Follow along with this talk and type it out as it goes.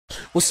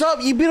What's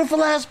up, you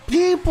beautiful ass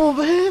people,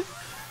 man?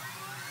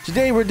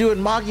 Today we're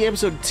doing Magi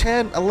episode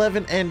 10,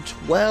 11, and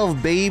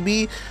 12,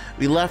 baby.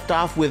 We left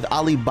off with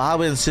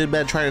Alibaba and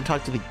Sinbad trying to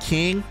talk to the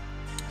king.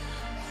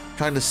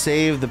 Trying to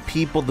save the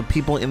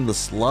people in the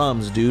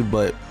slums, dude.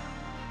 But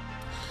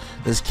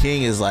this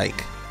king is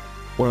like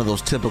one of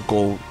those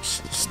typical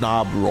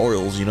snob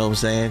royals, you know what I'm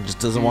saying? Just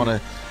doesn't want to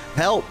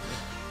help.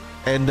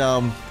 And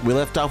we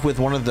left off with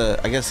one of the,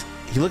 I guess,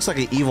 he looks like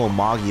an evil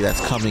Magi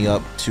that's coming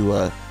up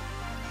to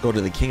go to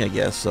the king, I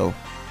guess. So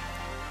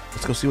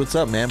let's go see what's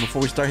up, man.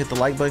 Before we start, hit the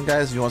like button,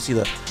 guys. If you want to see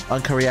the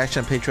uncut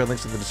reaction, Patreon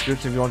links in the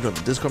description. If you want to join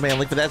the Discord, man,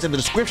 link for that's in the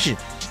description.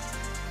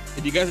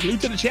 If you guys are new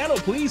to the channel,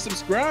 please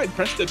subscribe,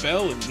 press the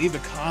bell, and leave a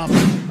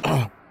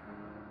comment.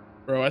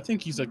 Bro, I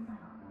think he's like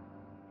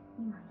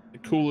the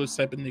coolest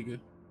type of nigga.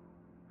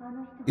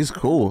 He's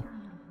cool.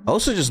 I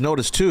also just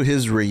noticed too,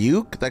 his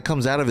Ryuk that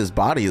comes out of his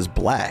body is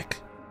black.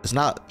 It's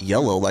not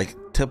yellow like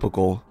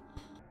typical.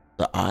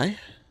 The eye?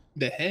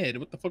 The head?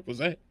 What the fuck was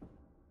that?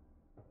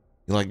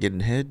 You like getting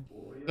head?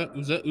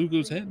 Was that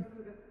Ugo's head?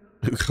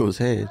 Ugo's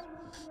head?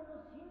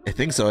 I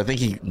think so. I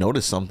think he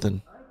noticed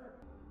something.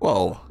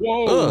 Whoa.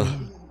 Whoa.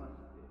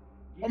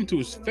 Come to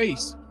his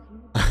face.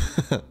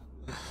 The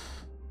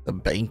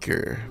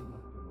banker.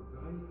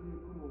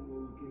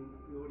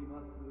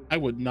 I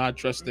would not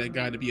trust that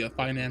guy to be a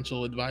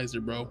financial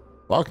advisor, bro.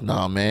 Fuck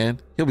nah, man.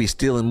 He'll be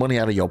stealing money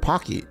out of your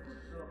pocket.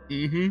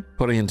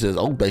 Putting it into his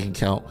own bank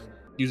account.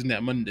 Using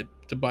that money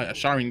to buy a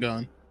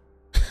Sharingan.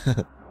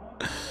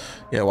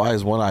 Yeah, why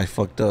is one eye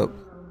fucked up?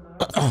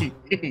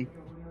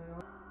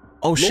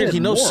 Oh shit, Lord he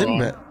knows moron.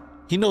 Sinbad.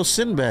 He knows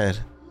Sinbad.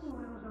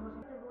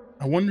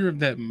 I wonder if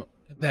that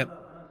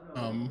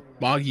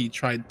Magi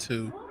tried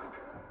to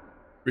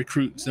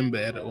recruit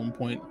Sinbad at one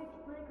point.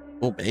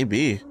 Oh,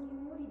 maybe.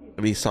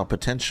 Maybe he saw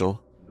potential.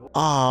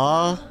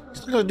 Ah,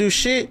 he's not gonna do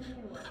shit.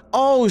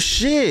 Oh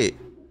shit.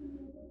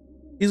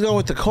 He's going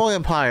with the Coal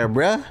Empire,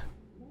 bruh.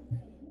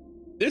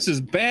 This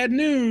is bad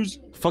news.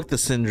 Fuck the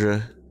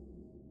Syndra.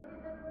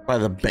 By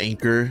the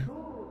banker.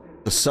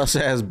 The sus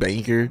ass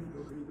banker.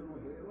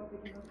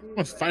 I'm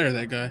gonna fire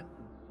that guy.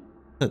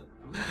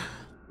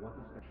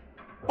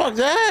 Fuck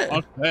that.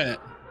 Fuck that.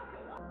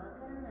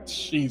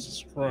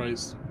 Jesus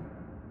Christ.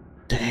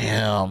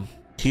 Damn.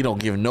 He don't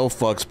give no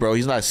fucks, bro.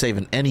 He's not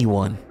saving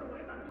anyone.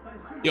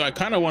 Yo, I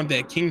kind of want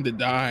that king to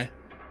die.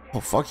 Oh,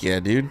 fuck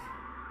yeah, dude.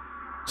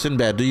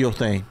 Sinbad, do your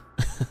thing.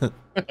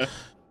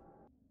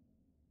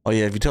 Oh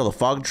yeah, if you tell the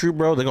fog troop,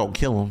 bro, they're gonna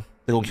kill him.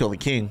 They're gonna kill the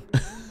king.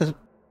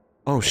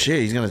 Oh shit,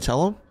 he's gonna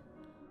tell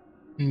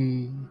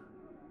him?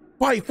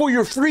 Fight for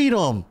your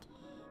freedom.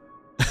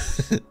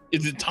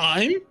 Is it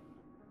time?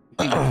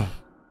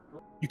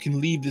 You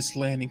can leave this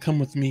land and come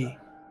with me.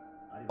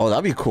 Oh,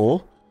 that'd be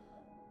cool.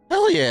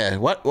 Hell yeah.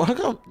 What? How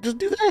come? Just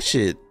do that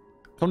shit.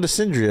 Come to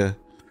Syndria.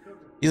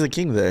 He's the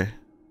king there.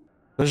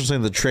 Especially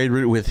saying the trade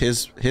route with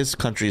his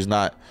country is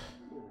not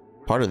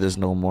part of this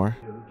no more.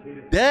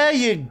 There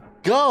you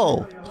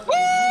go.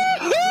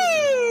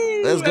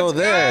 Let's go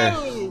there.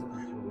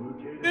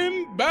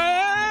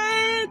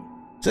 Sinbad.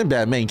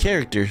 Sinbad, main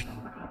character.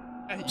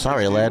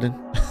 Sorry, Aladdin.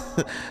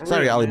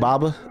 Sorry,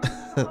 Alibaba.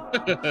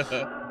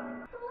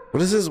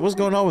 What is this? What's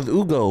going on with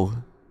Ugo?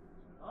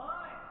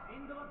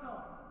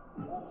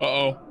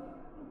 Uh-oh.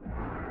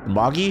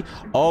 Magi?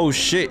 Oh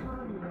shit.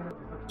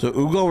 So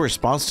Ugo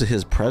responds to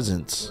his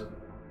presence.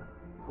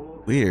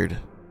 Weird.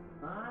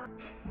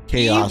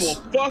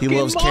 Chaos. He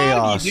loves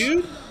chaos.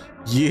 Dude.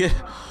 Yeah.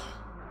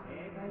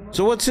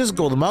 So what's his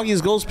goal? The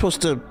Magi's goal is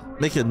supposed to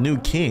make a new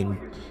king.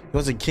 He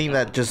wants a king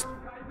that just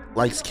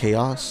likes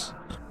chaos.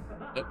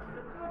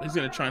 He's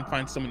gonna try and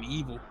find someone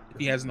evil if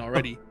he hasn't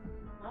already.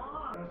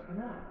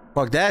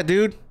 Fuck that,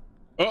 dude.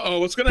 Uh-oh,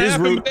 what's gonna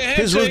happen?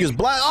 His Ryuk is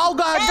black. Oh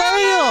god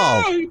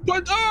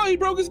damn! He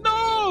broke his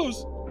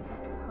nose!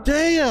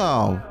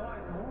 Damn!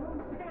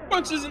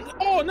 Punches in,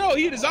 oh no,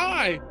 he hit his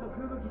eye!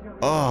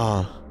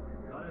 Oh.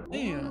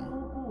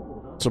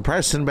 Damn.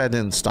 Surprised Sinbad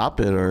didn't stop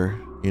it, or,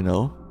 you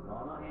know.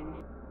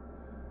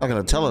 Not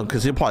gonna tell him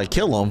because he'll probably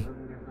kill him.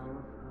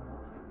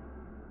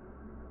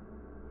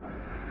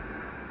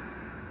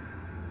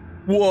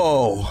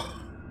 Whoa.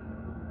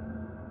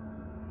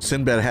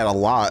 Sinbad had a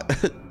lot.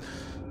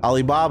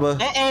 Alibaba.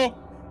 Uh-oh.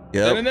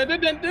 Yep. Dun, dun, dun,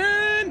 dun,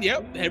 dun.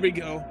 Yep, there we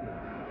go.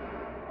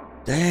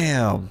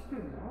 Damn.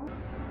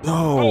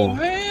 Oh, No.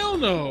 hell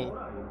no.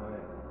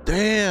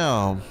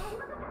 Damn.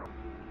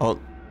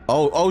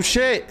 Oh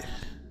shit.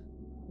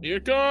 Here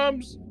it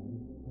comes.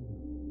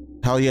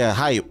 Hell yeah,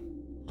 hype.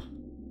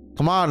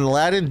 Come on,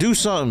 Aladdin, do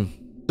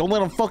something. Don't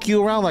let him fuck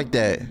you around like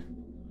that.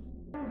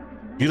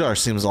 JUDAR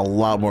seems a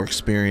lot more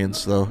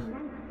experienced though.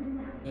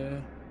 Yeah.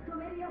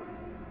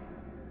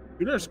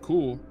 JUDAR's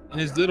cool. And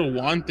his little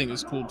wand thing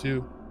is cool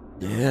too.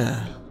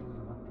 Yeah.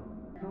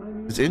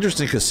 It's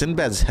interesting because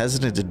Sinbad's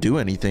hesitant to do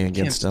anything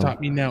against him. Can't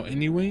stop me now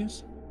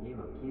anyways.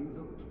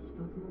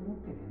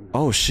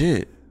 Oh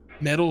shit.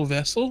 Metal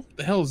vessel?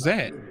 The hell is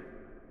that?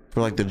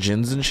 For like the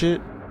jinns and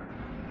shit?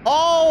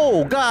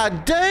 Oh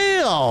god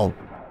damn!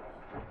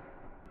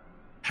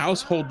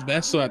 Household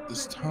vessel at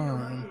this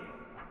time.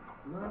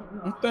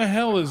 What the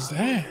hell is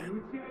that?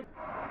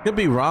 Could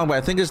be wrong, but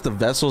I think it's the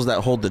vessels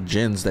that hold the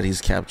jinns that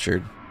he's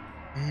captured.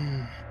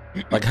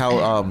 Like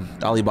how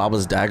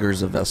Alibaba's dagger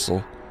is a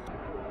vessel.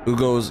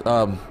 Ugo's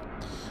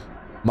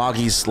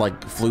Magi's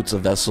like flute's a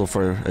vessel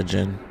for a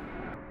jinn.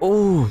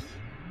 Oh,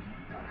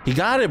 he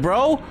got it,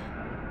 bro.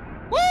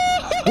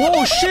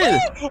 Whoa,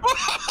 shit!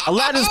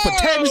 Aladdin's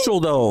potential,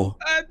 though.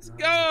 Let's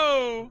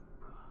go.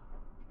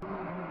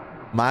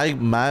 Magi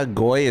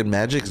and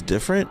magic's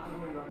different.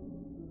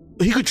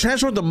 He could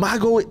transform the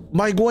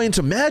Magi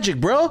into magic,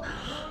 bro.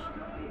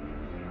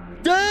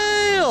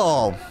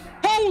 Damn!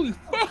 Holy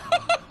fuck!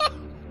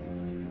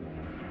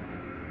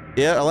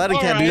 Yeah, Aladdin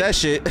can't do that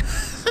shit.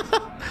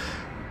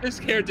 This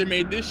character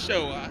made this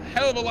show a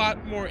hell of a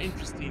lot more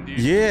interesting, dude.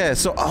 Yeah,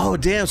 so, oh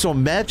damn, so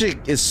magic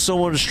is so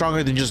much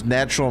stronger than just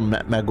natural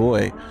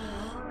Magi.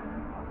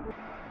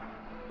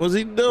 What's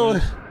he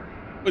doing?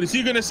 What is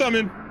he gonna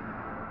summon?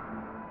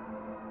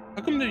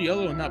 How come they're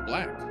yellow and not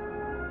black?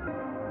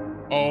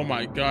 Oh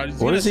my god,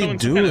 What is he doing?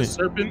 doing? Kind of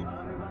serpent?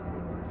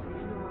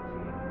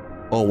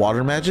 Oh,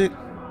 water magic?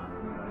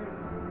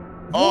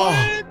 What?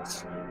 Oh,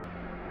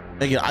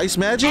 making ice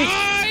magic?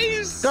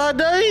 Ice! God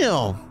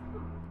damn!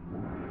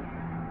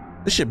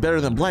 This shit better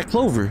than Black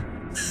Clover.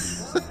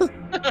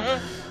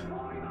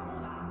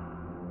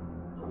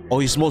 Oh,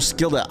 he's most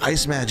skilled at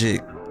ice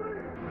magic.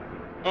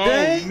 Oh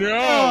damn.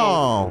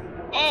 no!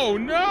 Oh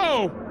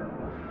no!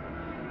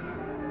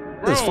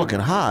 It's Bro,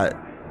 fucking hot.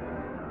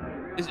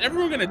 is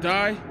everyone gonna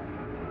die?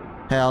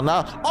 Hell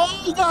no.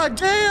 Oh, god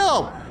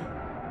damn!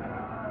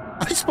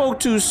 I spoke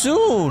too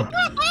soon.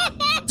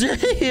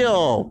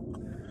 Damn!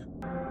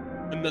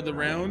 Another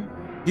round?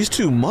 He's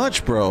too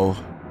much, bro.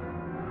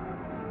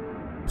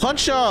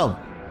 Punch him!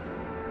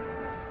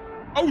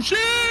 Oh shit!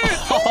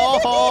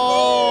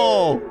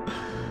 Oh!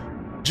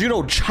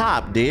 Judo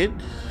chop, dude.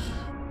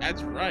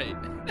 That's right.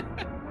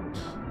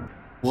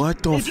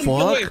 What the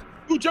fuck?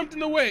 Who jumped in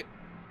the way?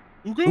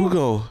 Ugo?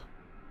 Ugo.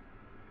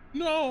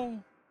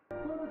 No.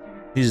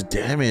 He's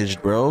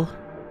damaged, bro.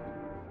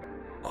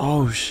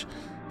 Oh,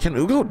 can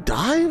Ugo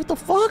die? What the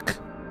fuck?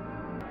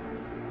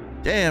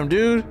 Damn,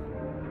 dude.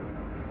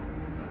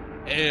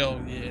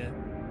 Hell yeah.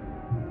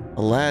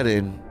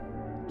 Aladdin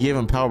gave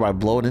him power by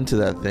blowing into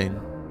that thing.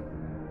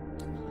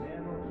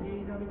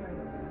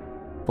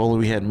 If only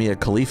we had Mia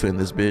Khalifa in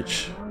this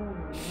bitch.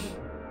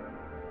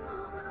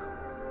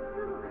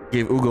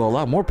 Gave Ugo a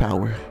lot more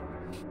power.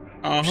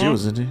 She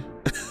was in it.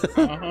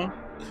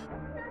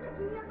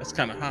 That's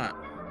kind of hot.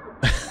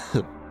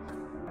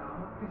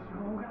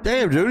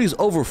 Damn, dude, he's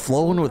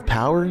overflowing with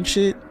power and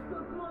shit.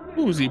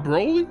 Who is he,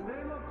 Broly?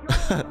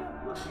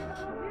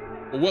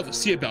 Well, we'll have to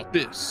see about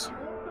this.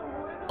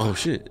 Oh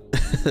shit.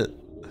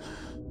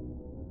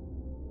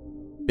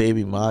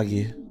 Baby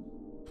Magi.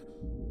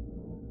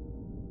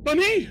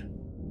 Bunny!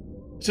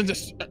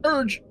 Since an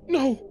urge,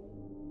 no.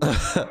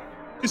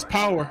 His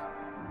power.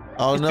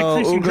 Oh is no,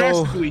 decreasing Ugo.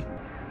 drastically.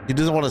 He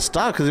doesn't want to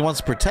stop because he wants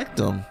to protect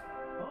them.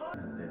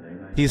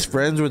 He's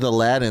friends with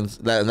Aladdin.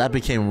 That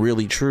became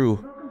really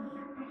true.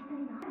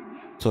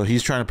 So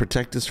he's trying to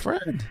protect his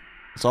friend.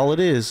 That's all it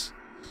is.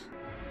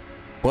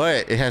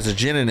 But it has a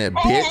gin in it,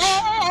 bitch.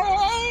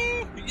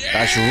 Oh, yeah!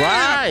 That's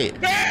right.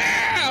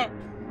 Yeah!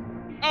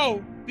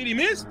 Oh, did he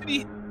miss?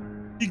 Did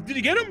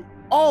he get him?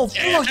 Oh,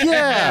 fuck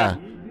yeah.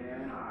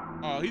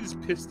 Oh, he just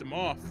pissed him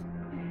off.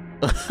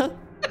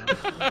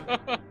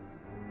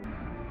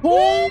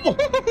 Oh.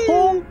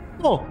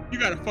 You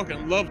gotta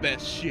fucking love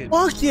that shit.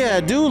 Fuck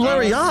yeah, dude.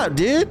 Lariat,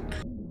 dude.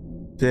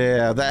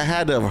 Yeah, that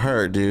had to have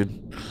hurt, dude.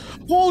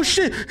 Oh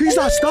shit, he's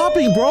not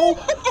stopping, bro.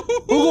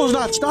 Ugo's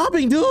not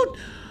stopping, dude.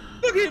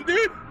 Look at him,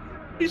 dude.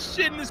 He's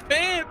shitting his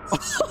pants.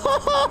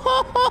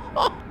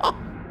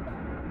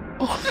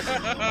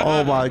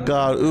 Oh my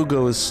god,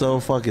 Ugo is so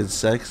fucking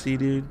sexy,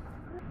 dude.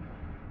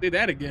 Say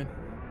that again.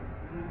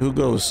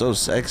 Ugo is so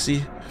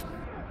sexy.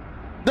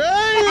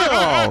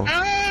 Damn!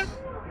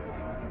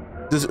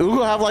 Does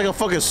Ugo have like a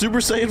fucking Super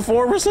Saiyan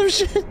form or some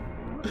shit?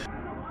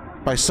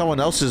 By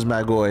someone else's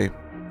Magi.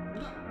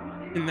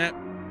 Can that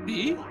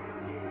be?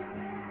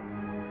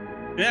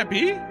 Can that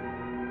be?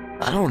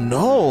 I don't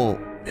know.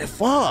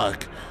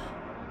 Fuck.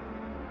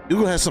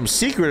 Ugo has some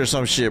secret or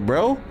some shit,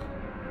 bro.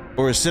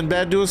 Or is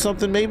Sinbad doing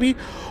something maybe?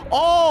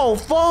 Oh,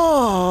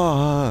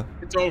 fuck.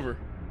 It's over.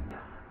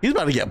 He's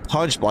about to get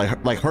punched by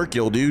like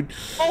Hercule, dude.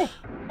 Oh!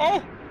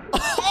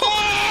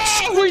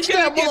 Squeeze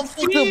that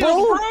motherfucker,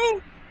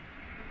 bro.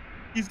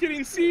 He's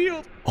getting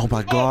sealed. Oh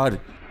my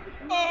god.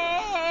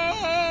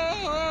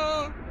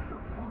 Oh.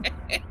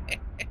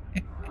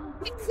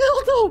 He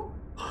killed him.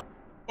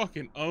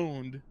 Fucking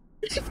owned.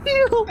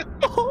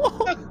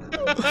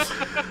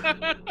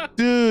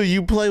 Dude,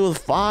 you play with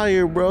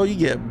fire, bro. You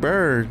get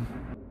burned.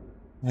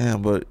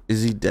 Man, but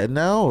is he dead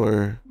now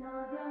or?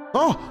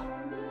 Oh!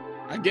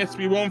 I guess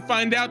we won't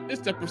find out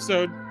this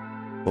episode.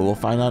 But we'll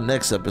find out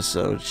next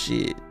episode.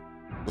 Shit.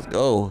 Let's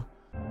go.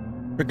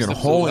 Freaking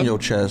hole in your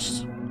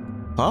chest.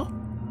 Huh?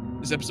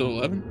 This episode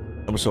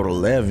 11? Episode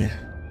 11.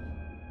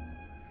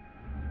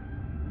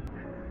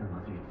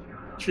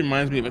 Which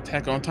reminds me of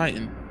Attack on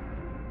Titan.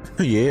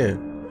 Yeah.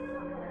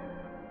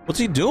 What's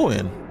he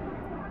doing?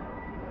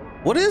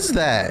 What is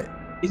that?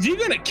 Is he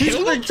gonna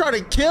kill him? He's trying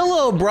to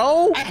kill him,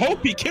 bro. I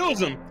hope he kills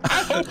him.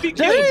 I hope he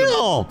kills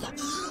him.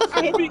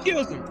 I hope he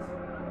kills him.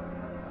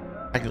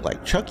 I could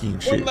like Chucky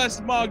and shit. One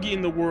less Magi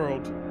in the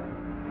world.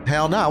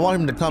 Hell no, I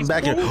want him to come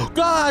back here.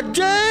 God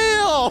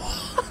damn!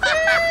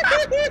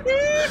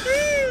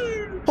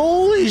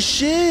 Holy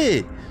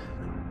shit!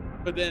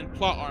 But then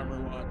plot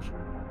armor, watch.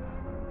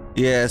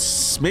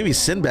 Yes, maybe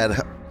Sinbad.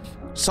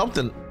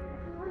 Something.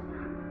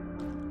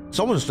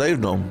 Someone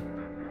saved him.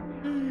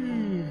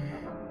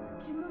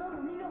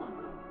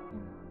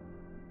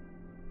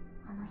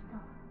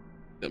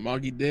 That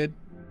Magi dead?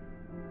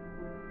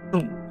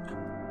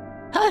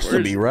 Has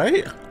to be,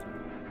 right?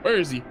 Where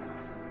is he?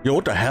 Yo,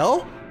 what the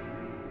hell?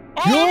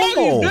 Oh,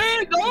 Yo! Magi's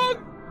dead, dog!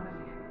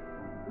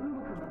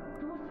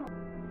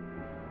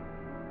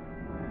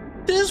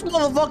 This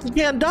motherfucker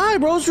can't die,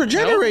 bro. It's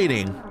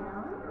regenerating.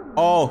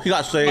 Oh, he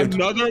got saved.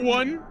 Another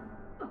one?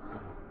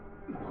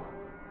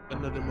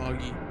 Another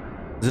Magi.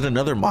 Is it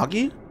another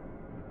Magi?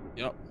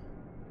 Yep.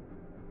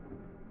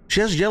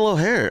 She has yellow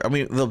hair. I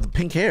mean, the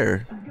pink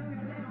hair.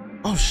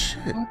 Oh,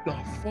 shit. What the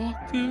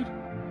fuck, dude?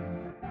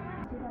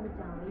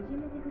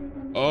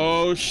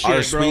 Oh, shit, Our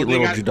bro. sweet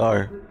little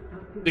JUDAR.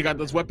 They got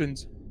those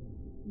weapons.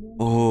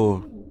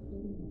 Oh.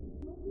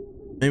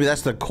 Maybe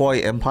that's the Koi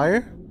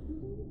Empire?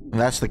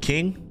 And that's the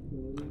king?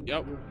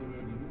 Yep.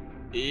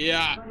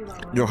 Yeah.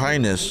 Your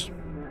Highness.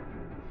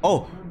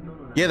 Oh,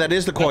 yeah, that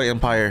is the Koi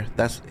Empire.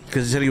 That's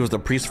because he said he was the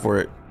priest for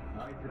it.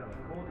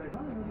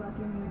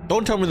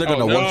 Don't tell me they're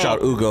gonna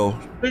one-shot Ugo.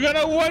 They're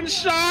gonna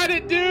one-shot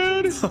it,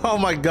 dude. Oh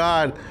my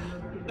god.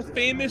 The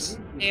famous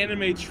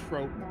anime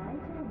trope.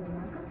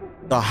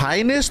 The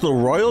Highness, the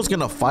Royal's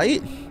gonna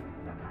fight?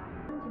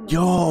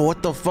 Yo,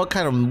 what the fuck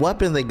kind of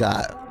weapon they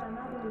got?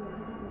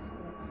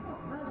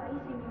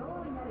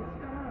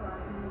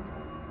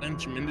 And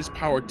tremendous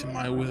power to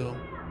my will.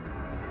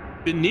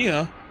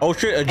 Benia. Oh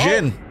shit, a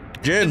Jin.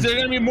 Jin. Is there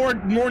gonna be more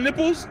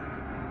nipples?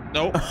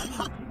 Nope.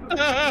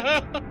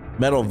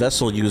 Metal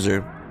vessel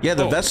user. Yeah,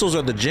 the vessels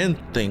are the Jin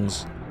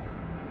things.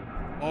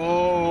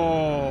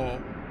 Oh.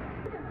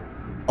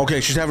 Okay,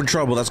 she's having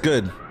trouble. That's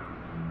good.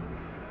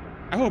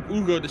 I hope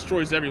Ugo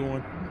destroys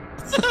everyone.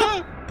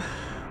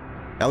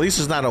 At least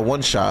it's not a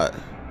one-shot.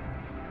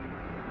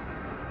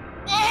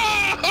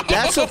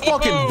 That's a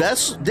fucking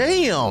vessel.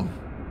 Damn.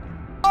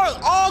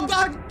 Oh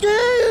god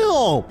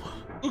damn.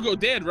 Ugo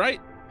dead, right?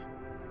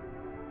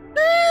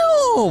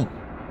 Damn.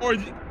 Or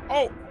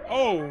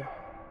oh.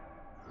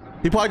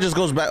 He probably just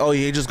goes back. Oh,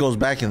 he just goes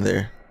back in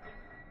there.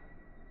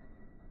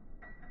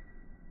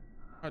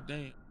 God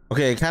damn.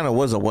 Okay, it kind of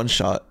was a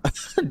one-shot.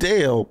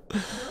 Damn.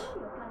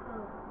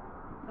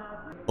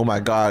 Oh my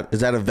god,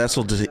 is that a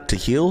vessel to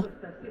heal?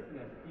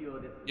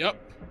 Yep.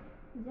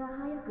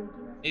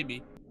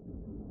 Maybe.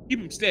 Keep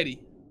him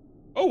steady.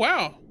 Oh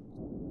wow.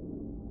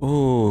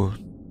 Ooh.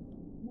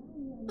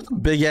 That's a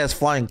big ass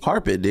flying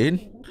carpet,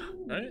 dude.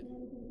 Right?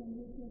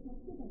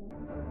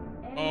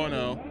 Oh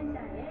no.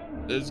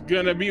 There's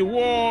gonna be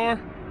war.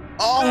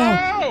 Oh!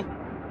 No!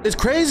 It's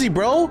crazy,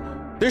 bro.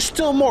 There's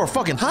still more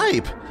fucking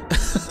hype.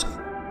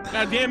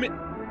 God damn it.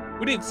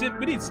 We need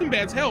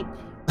Sinbad's help.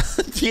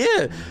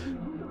 Yeah.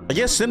 I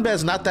guess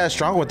Sinbad's not that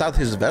strong without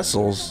his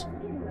vessels.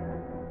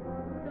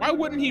 Why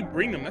wouldn't he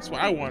bring them? That's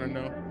what I want to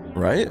know.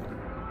 Right?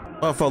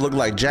 Motherfucker look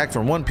like Jack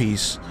from One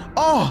Piece.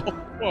 Oh! Oh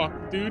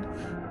fuck, dude.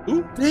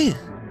 Ooh. Damn.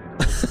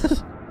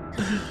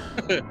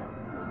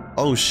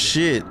 Oh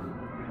shit.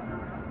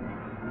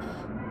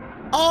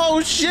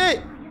 Oh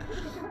shit!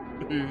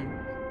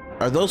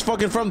 Are those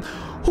fucking from...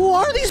 Who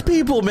are these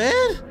people,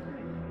 man?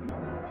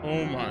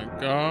 Oh my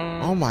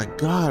god. Oh my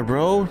god,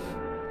 bro.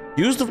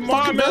 Use the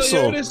fucking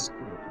vessel. He's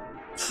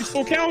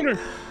full counter.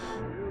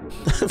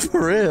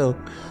 For real.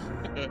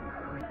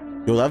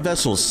 Yo, that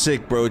vessel's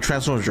sick, bro. It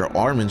transforms your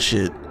arm and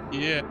shit.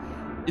 Yeah.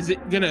 Is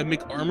it gonna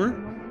make armor?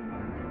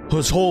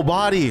 His whole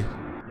body.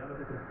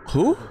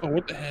 Who? Oh,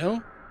 what the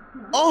hell?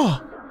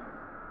 Oh!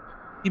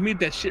 He made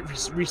that shit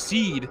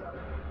recede.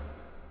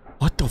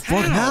 What the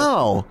fuck?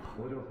 How?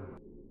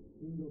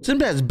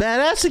 Sinbad's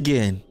badass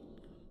again.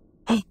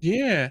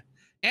 Yeah.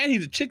 And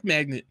he's a chick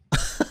magnet.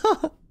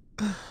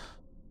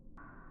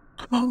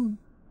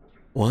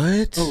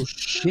 What? Oh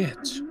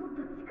shit.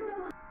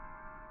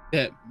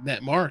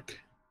 That mark.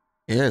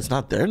 Yeah, it's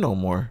not there no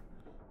more.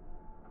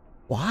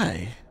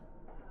 Why?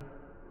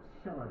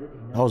 That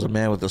was a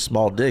man with a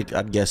small dick.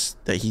 I'd guess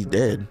that he's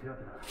dead.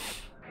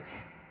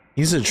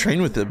 He needs to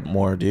train with it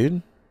more,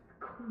 dude.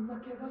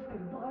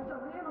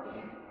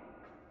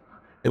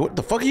 Hey, what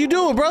the fuck are you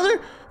doing, brother?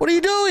 What are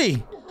you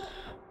doing?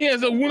 He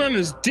has a wound on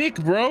his dick,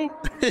 bro.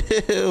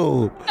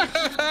 Ew.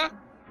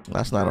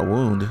 That's not a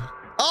wound.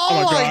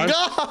 Oh, my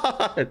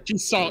god. She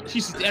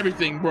sees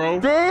everything, bro.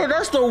 Dude,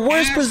 that's the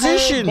worst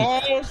position.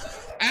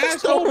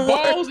 Asshole,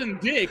 balls, and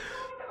dick.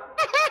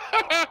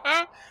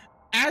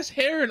 Ass,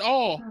 hair, and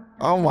all.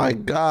 Oh my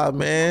god,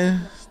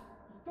 man.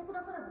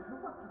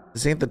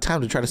 This ain't the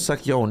time to try to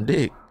suck your own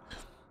dick.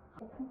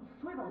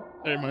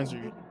 That reminds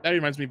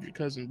me of your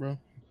cousin, bro.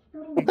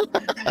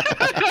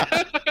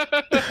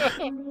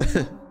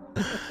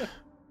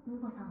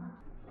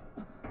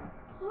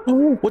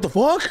 What the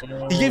fuck?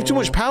 He gave too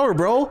much power,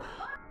 bro.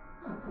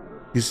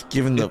 He's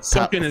giving the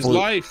suck in his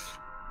life.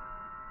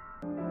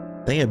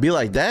 Think it'd be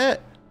like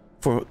that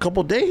for a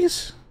couple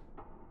days.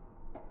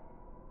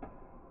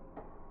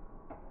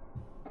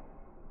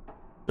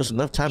 Just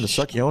enough time to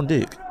suck your own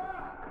dick.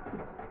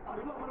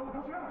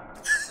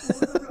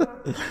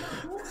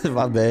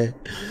 My bad.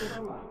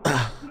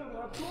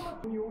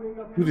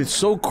 Dude, it's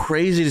so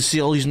crazy to see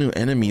all these new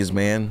enemies,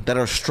 man, that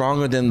are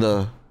stronger than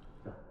the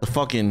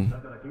fucking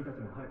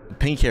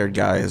pink-haired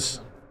guys.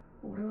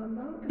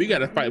 We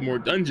gotta fight more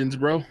dungeons,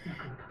 bro.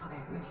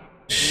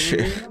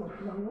 Shit.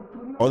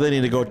 Or they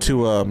need to go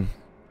to a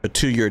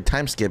 2-year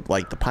time skip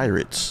like the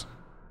pirates.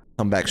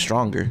 Come back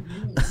stronger.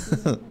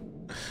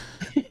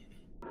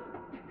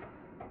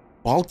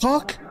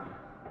 Ballcock?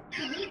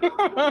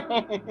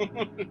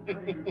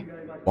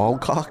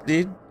 Ballcock,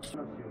 dude?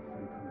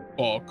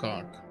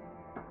 Ballcock.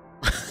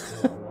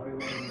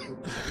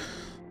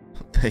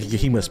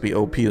 He must be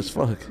OP as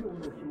fuck.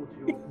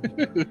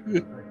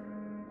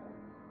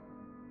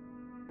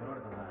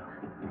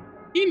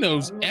 He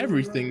knows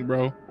everything,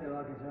 bro.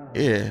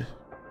 Yeah.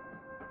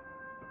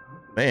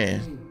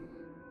 Man.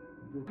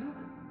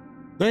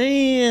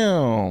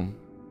 Damn.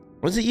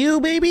 Was it you,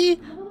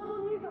 baby?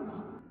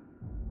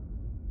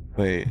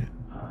 Wait.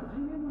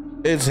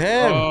 It's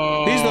him.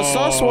 He's the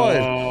sus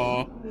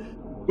one.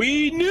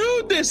 We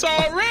knew this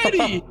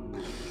already.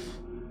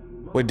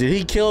 Wait, did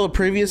he kill the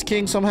previous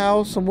king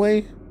somehow, some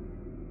way?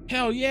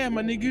 Hell yeah,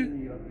 my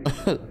nigga.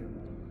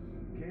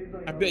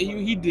 I bet you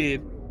he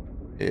did.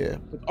 Yeah.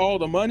 With all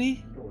the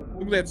money.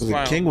 Look at that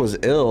smile. The king was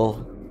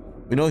ill.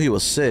 We know he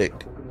was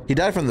sick. He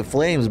died from the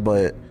flames,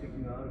 but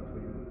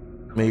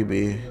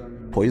maybe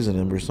poisoned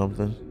him or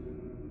something.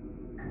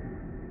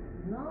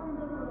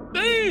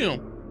 Damn.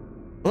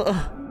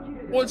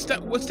 What's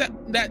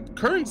that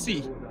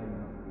currency?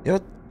 You know,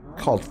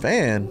 called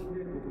fan.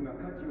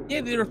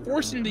 Yeah, they were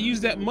forcing him to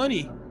use that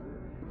money.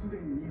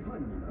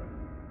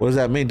 What does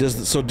that mean? Does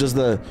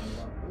the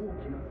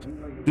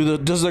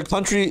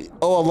country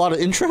owe a lot of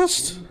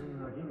interest?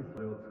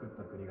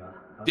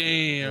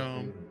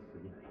 Damn.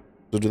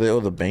 So do they owe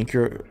the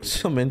banker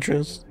some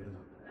interest?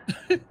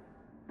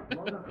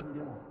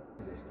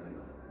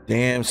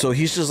 Damn, so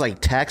he's just like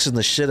taxing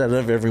the shit out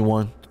of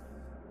everyone.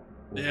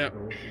 Yeah.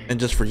 And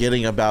just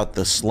forgetting about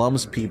the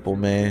slums people,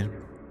 man.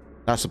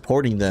 Not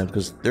supporting them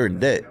because they're in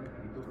debt.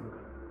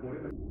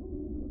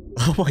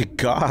 Oh my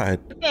god.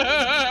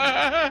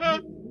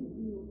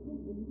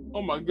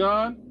 Oh my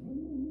god.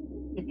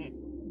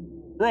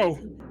 Bro,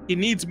 he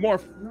needs more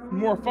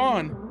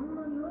fun.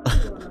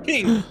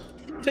 King,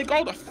 take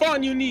all the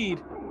fun you need.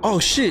 Oh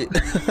shit.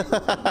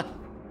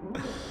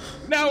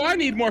 Now I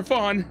need more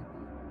fun.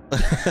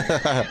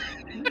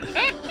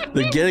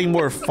 They're getting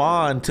more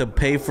fawn to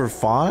pay for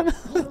fawn?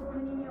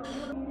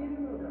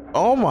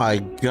 Oh my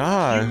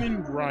god.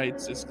 Human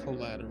rights is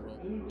collateral.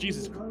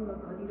 Jesus Christ.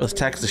 Let's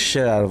tax the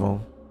shit out of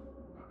him.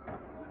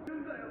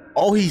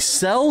 Oh, he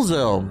sells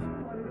them.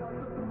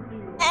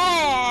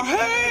 Oh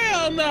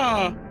hell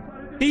no.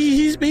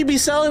 He be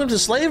selling them to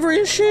slavery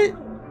and shit.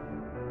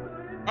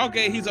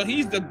 Okay, he's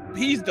the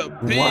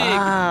big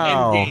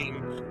wow. end game.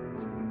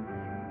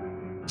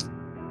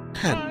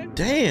 God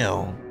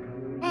damn.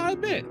 I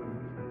bet.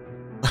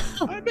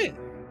 I bet.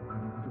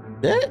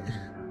 Bet?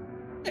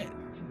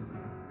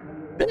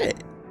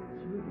 Bet.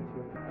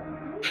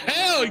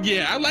 Hell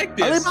yeah, I like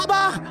this.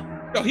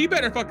 Alibaba! Yo, he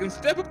better fucking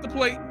step up the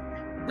plate,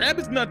 grab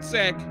his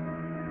nutsack.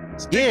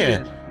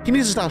 Yeah, he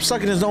needs to stop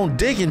sucking his own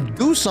dick and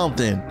do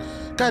something.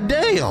 God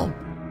damn.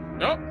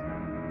 Yup.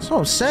 That's what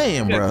I'm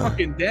saying, bro.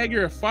 Fucking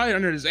dagger a fire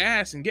under his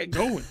ass and get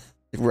going.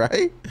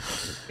 Right?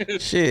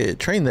 Shit,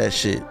 train that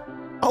shit.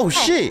 Oh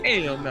shit.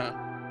 Hell no.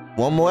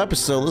 One more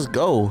episode, let's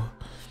go.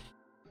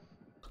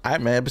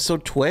 Alright, man,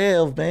 episode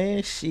 12,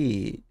 man.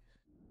 Shit.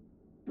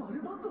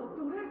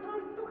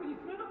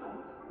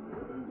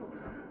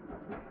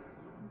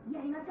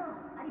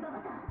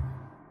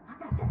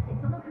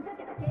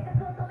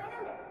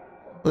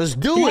 Let's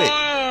do it.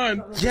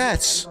 On.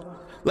 Yes.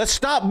 Let's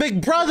stop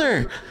Big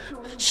Brother.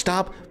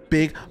 Stop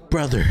Big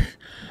Brother.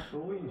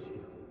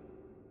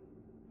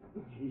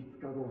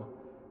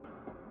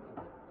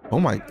 Oh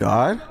my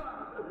god.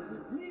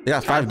 They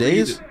got 5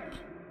 days?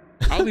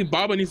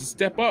 Alibaba needs to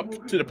step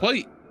up to the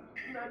plate.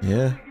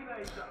 Yeah.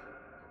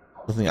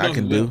 Nothing I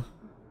can do.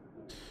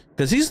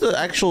 Because he's the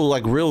actual,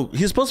 like,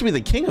 he's supposed to be the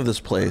king of this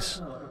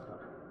place.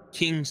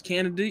 King's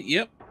candidate?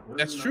 Yep,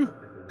 that's true.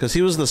 Because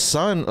he was the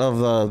son of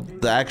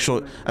the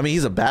actual, I mean,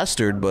 he's a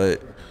bastard,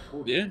 but...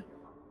 Yeah.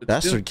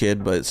 Bastard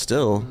kid, but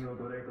still.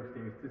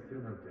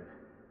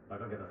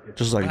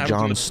 Just like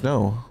Jon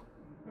Snow.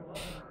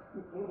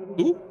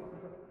 Who?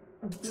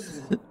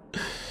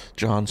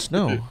 Jon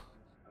Snow.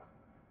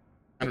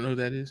 I don't know who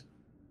that is.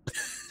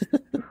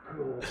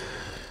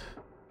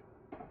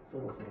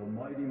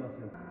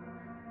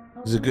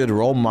 He's a good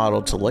role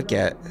model to look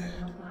at.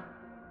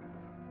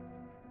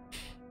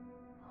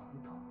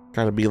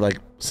 Gotta be like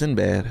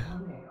Sinbad.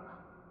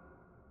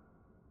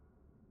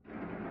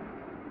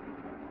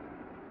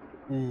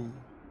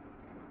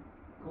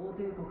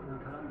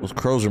 Those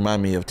crows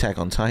remind me of Attack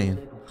on Titan.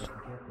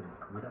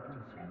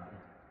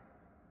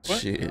 What?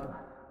 Shit.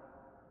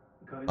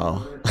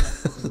 Oh.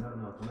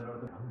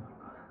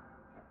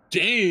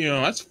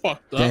 Damn, that's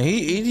fucked up. Damn,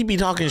 he be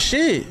talking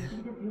shit.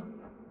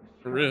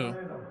 For real.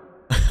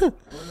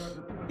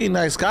 He a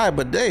nice guy,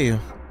 but damn,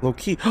 low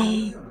key.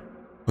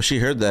 Oh, she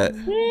heard that.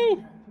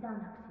 Woo.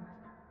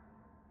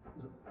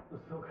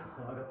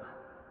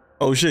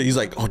 Oh shit, he's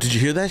like, oh, did you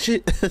hear that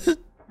shit?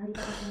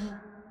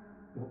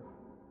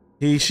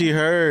 She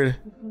heard.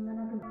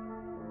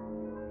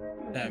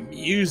 That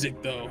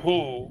music though.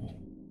 Oh.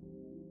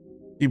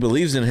 He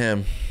believes in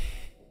him.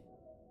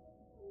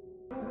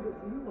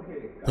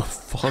 The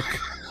fuck?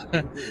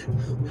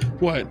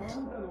 What?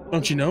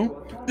 Don't you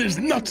know? There's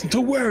nothing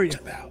to worry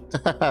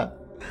about.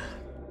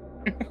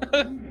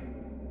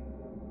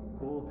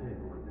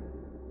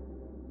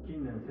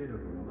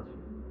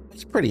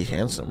 He's pretty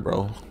handsome,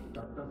 bro.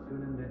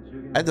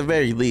 At the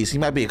very least, he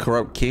might be a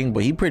corrupt king,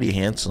 but he pretty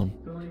handsome.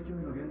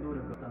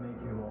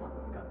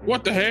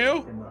 What the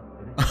hell?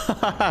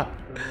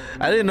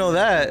 I didn't know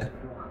that.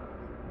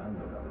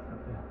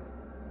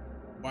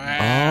 Wow.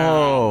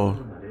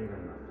 Oh,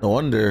 no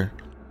wonder.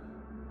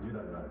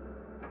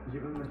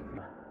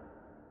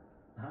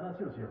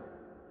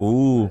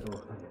 Ooh,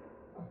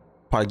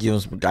 probably give him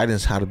some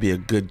guidance how to be a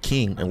good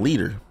king and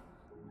leader.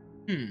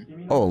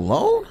 Oh,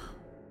 alone?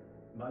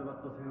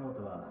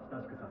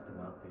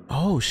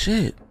 Oh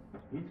shit.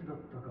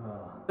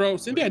 Bro,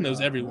 Sinbad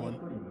knows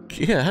everyone.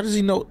 Yeah, how does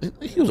he know?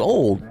 He was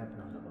old.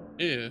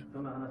 Yeah.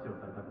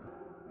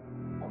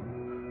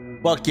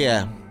 Fuck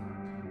yeah.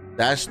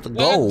 That's the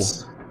goal.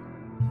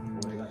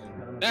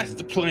 That's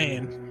the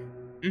plan.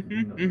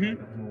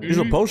 He's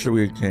supposed to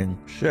be a king.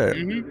 Shit.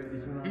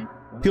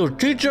 He'll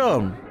teach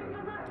him.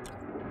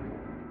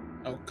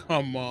 Oh,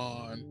 come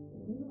on.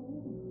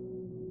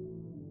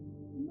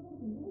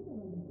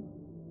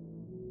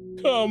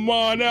 Come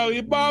on,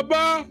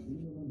 Alibaba.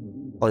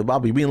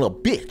 Alibaba, you being a little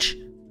bitch.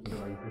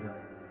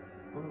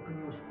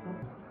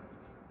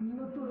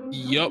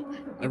 Yup.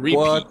 A repeat.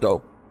 What the?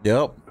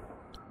 Yep.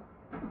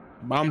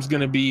 Mom's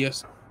gonna be a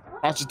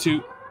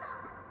prostitute.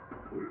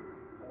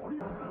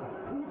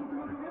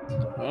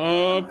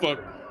 Oh, fuck.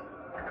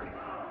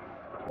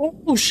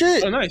 Oh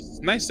shit. Oh, nice.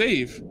 Nice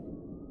save.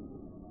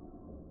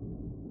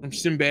 From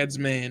Sinbad's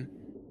man.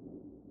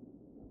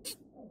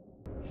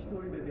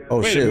 Oh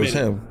Wait shit, a it was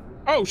minute. him.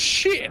 Oh,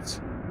 shit.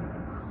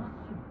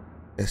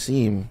 I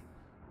see him.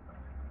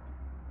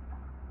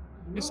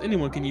 Guess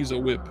anyone can use a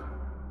whip.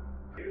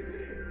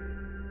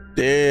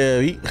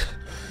 Damn,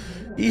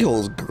 he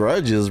holds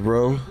grudges,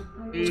 bro.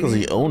 It's because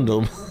he owned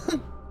them.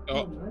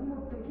 Oh.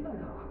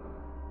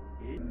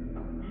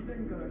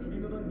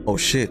 Oh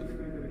shit.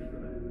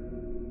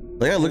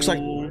 That guy looks like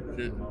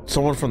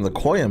someone from the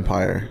Koi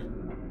Empire.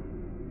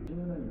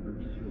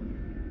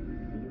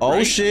 Oh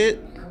Right? shit.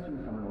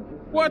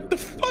 What the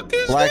fuck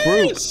is Black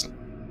this? Rook.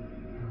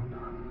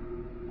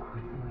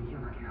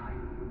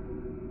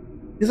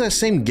 He's that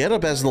same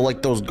getup as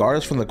those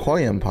guards from the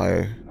Koi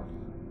Empire.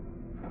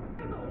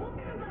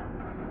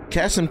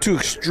 Cast him too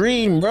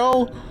extreme,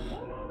 bro.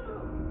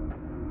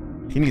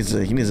 He needs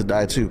to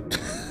die too.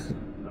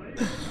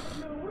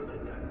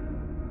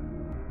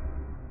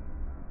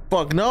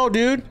 Fuck no,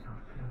 dude.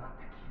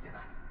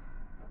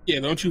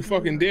 Yeah, don't you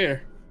fucking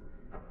dare.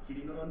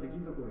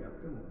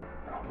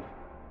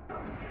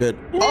 Good.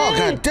 Oh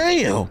god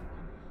damn.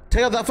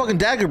 Take out that fucking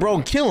dagger, bro,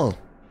 and kill him.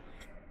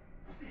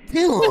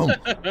 Kill him.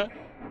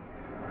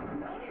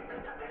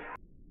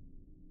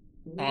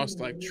 Tossed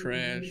like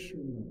trash.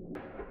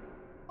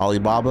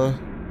 Alibaba,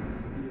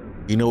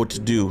 you know what to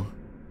do.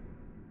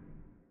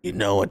 You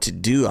know what to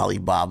do,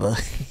 Alibaba.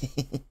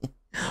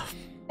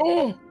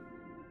 Oh,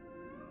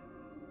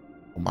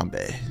 Oh, my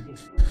bad.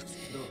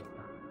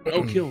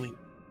 no killing.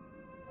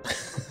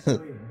 Yeah,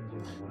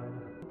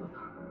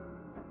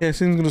 he's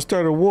gonna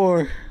start a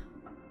war.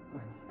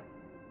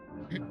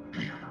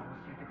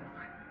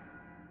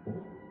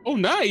 Oh,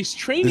 nice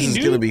training, This is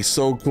dude. gonna be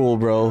so cool,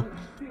 bro.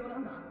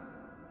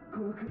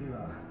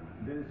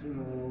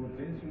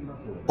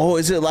 Oh,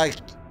 is it like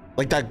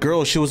that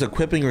girl? She was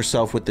equipping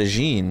herself with the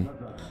gene.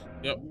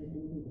 Yep.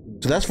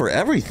 So that's for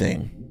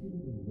everything.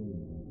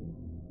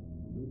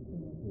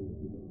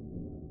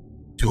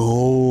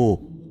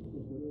 Oh,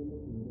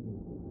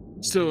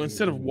 So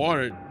instead of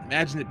water,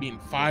 imagine it being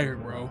fire,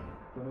 bro.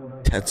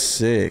 that's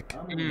sick.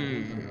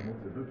 Mm.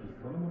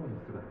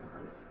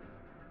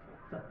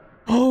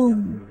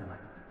 Oh,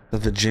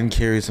 that the Jin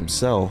carries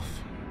himself.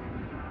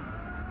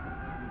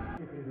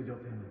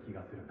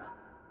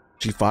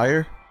 She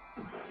fire?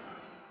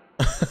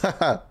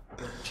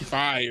 She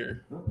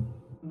fire.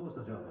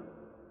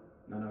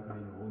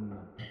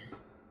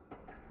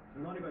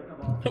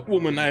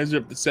 Womanizer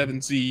of the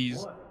Seven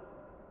Seas.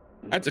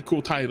 That's a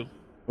cool title.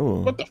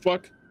 Oh, What the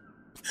fuck?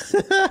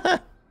 Oh,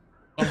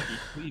 what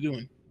are you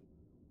doing?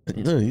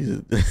 no, he's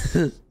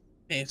a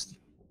Nasty.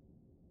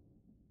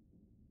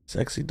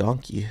 sexy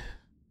donkey.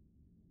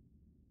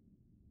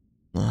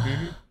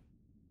 Mhm.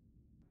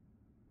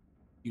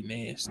 You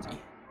nasty.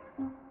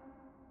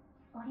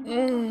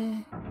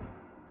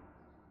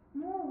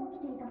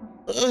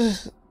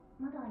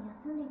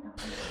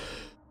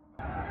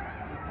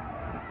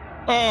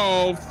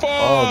 Oh, fuck!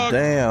 Oh,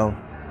 damn.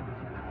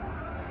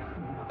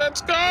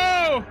 Let's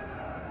go!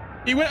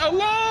 He went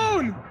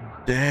alone!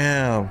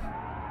 Damn.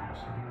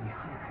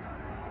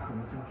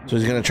 So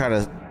he's gonna try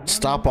to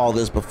stop all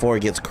this before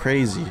it gets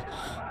crazy.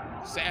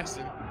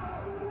 Assassin.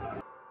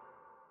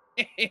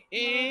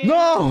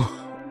 No!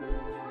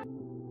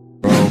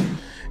 Bro,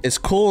 it's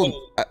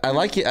cool. I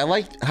like it. I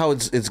like how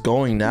it's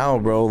going now,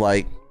 bro.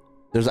 Like,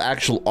 there's an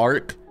actual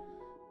arc.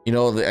 You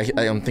know,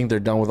 I don't think they're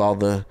done with all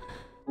the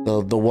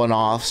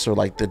one-offs or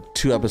like the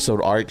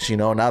 2-episode arcs. You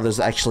know, now there's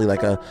actually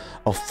like a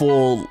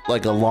full,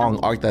 like a long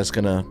arc that's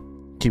gonna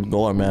keep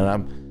going, man.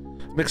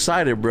 I'm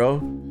excited,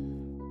 bro.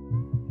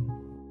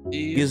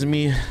 Yeah. Gives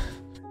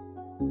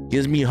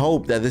me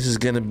hope that this is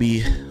gonna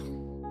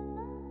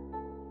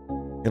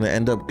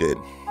end up good.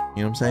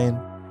 You know what I'm saying?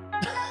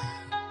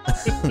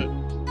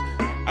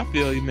 I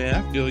feel you, man.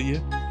 I feel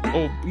you.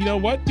 Oh, you know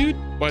what, dude?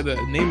 By the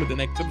name of the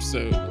next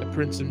episode, The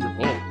Prince in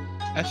Revolt.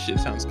 That shit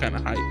sounds kind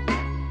of hype.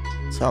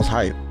 Sounds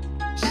hype.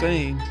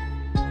 Same.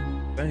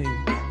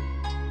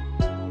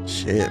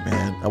 Shit,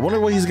 man. I wonder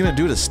what he's gonna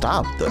do to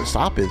stop it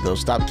though.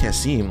 Stop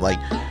Kasim. Like,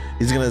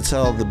 he's gonna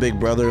tell the big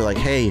brother, like,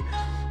 hey,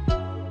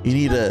 you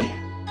need to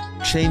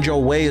change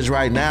your ways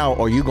right now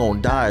or you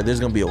gonna die. There's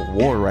gonna be a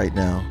war right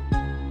now.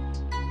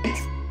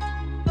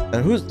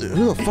 And who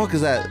the fuck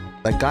is that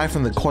guy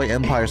from the Koi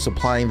Empire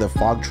supplying the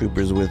fog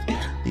troopers with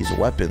these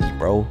weapons,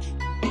 bro?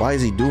 Why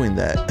is he doing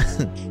that?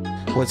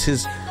 What's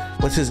his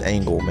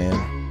angle, man?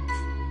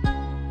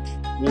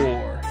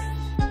 War.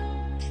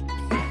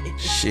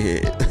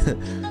 Shit.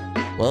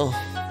 Well,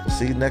 we'll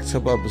see you next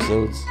couple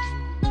episodes.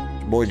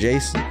 Your boy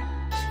Jason.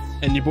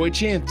 And your boy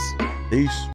Chance. Peace.